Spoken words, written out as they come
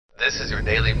This is your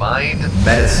Daily Mind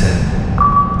Medicine.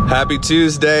 Happy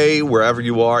Tuesday, wherever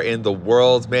you are in the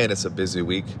world. Man, it's a busy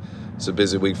week. It's a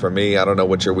busy week for me. I don't know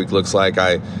what your week looks like.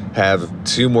 I have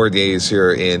 2 more days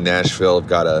here in Nashville. I've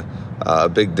got a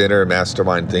big dinner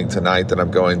mastermind thing tonight that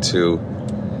I'm going to.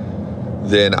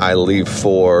 Then I leave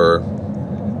for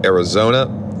Arizona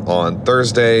on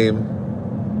Thursday.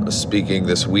 Speaking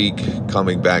this week,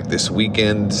 coming back this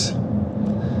weekend.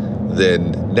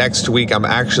 Then next week, I'm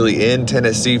actually in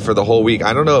Tennessee for the whole week.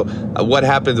 I don't know what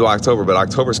happened to October, but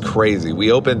October's crazy.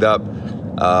 We opened up,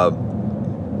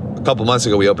 a couple months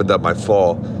ago, we opened up my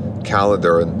fall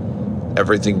calendar and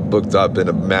everything booked up in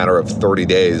a matter of 30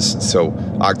 days. So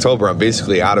October, I'm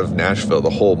basically out of Nashville the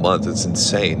whole month. It's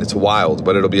insane. It's wild,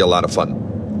 but it'll be a lot of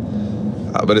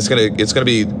fun. But it's gonna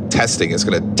be testing. It's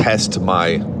gonna test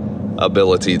my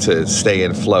ability to stay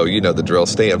in flow. You know the drill.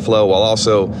 Stay in flow while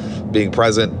also being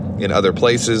present in other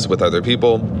places with other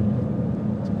people.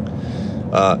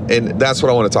 And that's what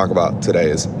I want to talk about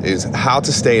today is how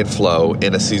to stay in flow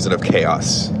in a season of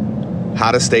chaos.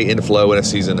 How to stay in flow in a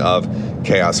season of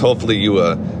chaos. Hopefully you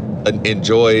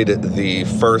enjoyed the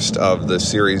first of the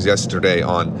series yesterday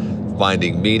on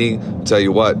finding meaning. I'll tell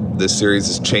you what, this series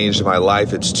has changed my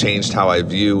life. It's changed how I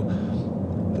view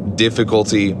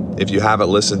difficulty. If you haven't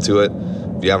listened to it,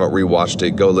 if you haven't rewatched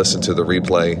it, go listen to the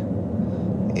replay.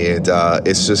 And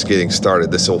it's just getting started.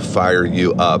 This will fire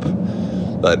you up.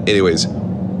 But anyways,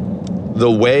 the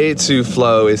way to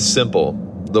flow is simple.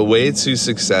 The way to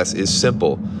success is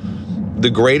simple. The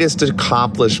greatest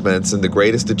accomplishments and the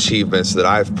greatest achievements that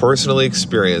I've personally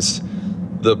experienced,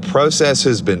 the process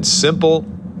has been simple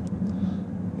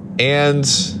and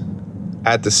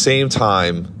at the same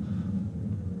time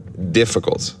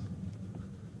difficult.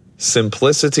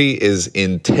 Simplicity is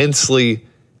intensely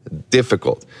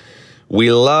difficult. We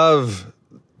love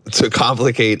to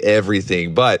complicate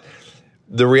everything, but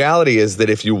the reality is that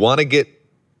if you want to get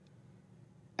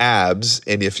abs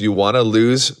and if you want to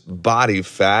lose body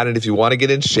fat and if you want to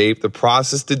get in shape, the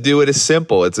process to do it is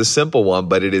simple. It's a simple one,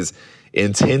 but it is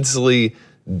intensely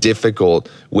difficult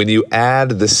when you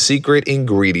add the secret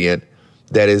ingredient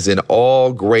that is in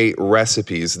all great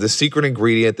recipes, the secret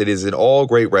ingredient that is in all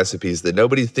great recipes that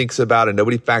nobody thinks about and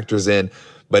nobody factors in.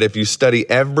 But if you study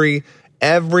every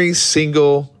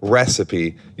single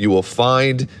recipe, you will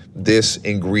find this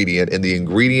ingredient, and the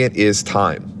ingredient is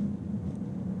time.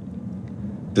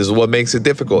 This is what makes it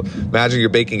difficult. Imagine you're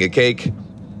baking a cake. It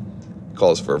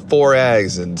calls for 4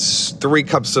 eggs and 3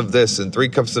 cups of this and 3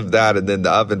 cups of that, and then the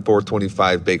oven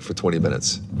 425, bake for 20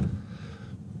 minutes.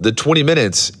 The 20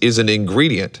 minutes is an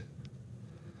ingredient.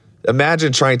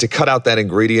 Imagine trying to cut out that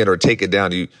ingredient or take it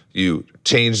down. You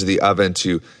change the oven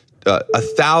to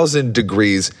 1,000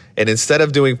 degrees, and instead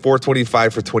of doing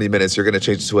 425 for 20 minutes, you're going to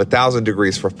change it to 1,000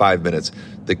 degrees for 5 minutes.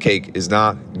 The cake is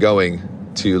not going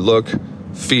to look,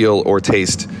 feel, or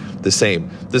taste the same.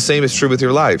 The same is true with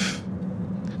your life.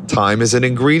 Time is an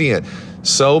ingredient.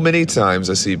 So many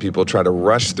times I see people try to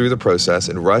rush through the process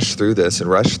and rush through this and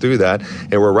rush through that,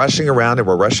 and we're rushing around and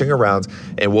we're rushing around,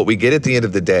 and what we get at the end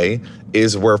of the day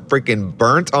is we're freaking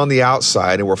burnt on the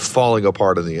outside and we're falling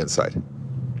apart on the inside.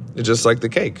 It's just like the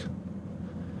cake.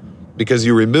 Because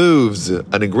you removed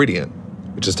an ingredient,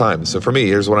 which is time. So for me,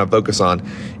 here's what I'm focused on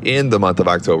in the month of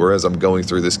October as I'm going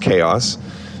through this chaos.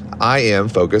 I am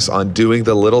focused on doing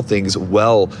the little things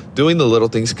well, doing the little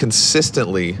things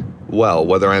consistently well,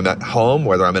 whether I'm at home,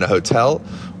 whether I'm in a hotel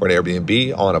or an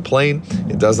Airbnb, on a plane,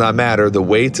 it does not matter. The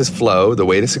way to flow, the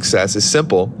way to success is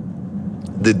simple.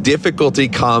 The difficulty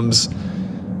comes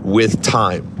with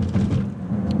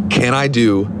time. Can I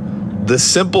do the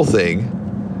simple thing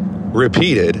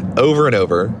repeated over and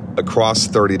over across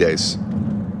 30 days?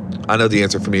 I know the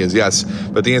answer for me is yes,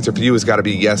 but the answer for you has got to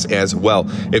be yes as well.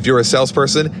 If you're a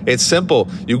salesperson, it's simple.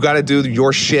 You got to do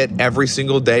your shit every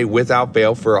single day without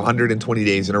fail for 120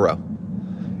 days in a row.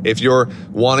 If you're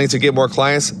wanting to get more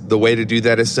clients, the way to do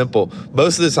that is simple.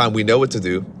 Most of the time we know what to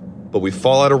do, but we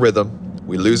fall out of rhythm.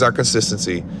 We lose our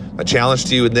consistency. My challenge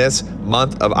to you in this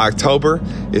month of October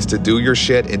is to do your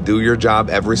shit and do your job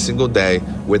every single day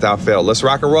without fail. Let's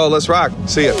rock and roll. Let's rock.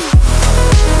 See ya.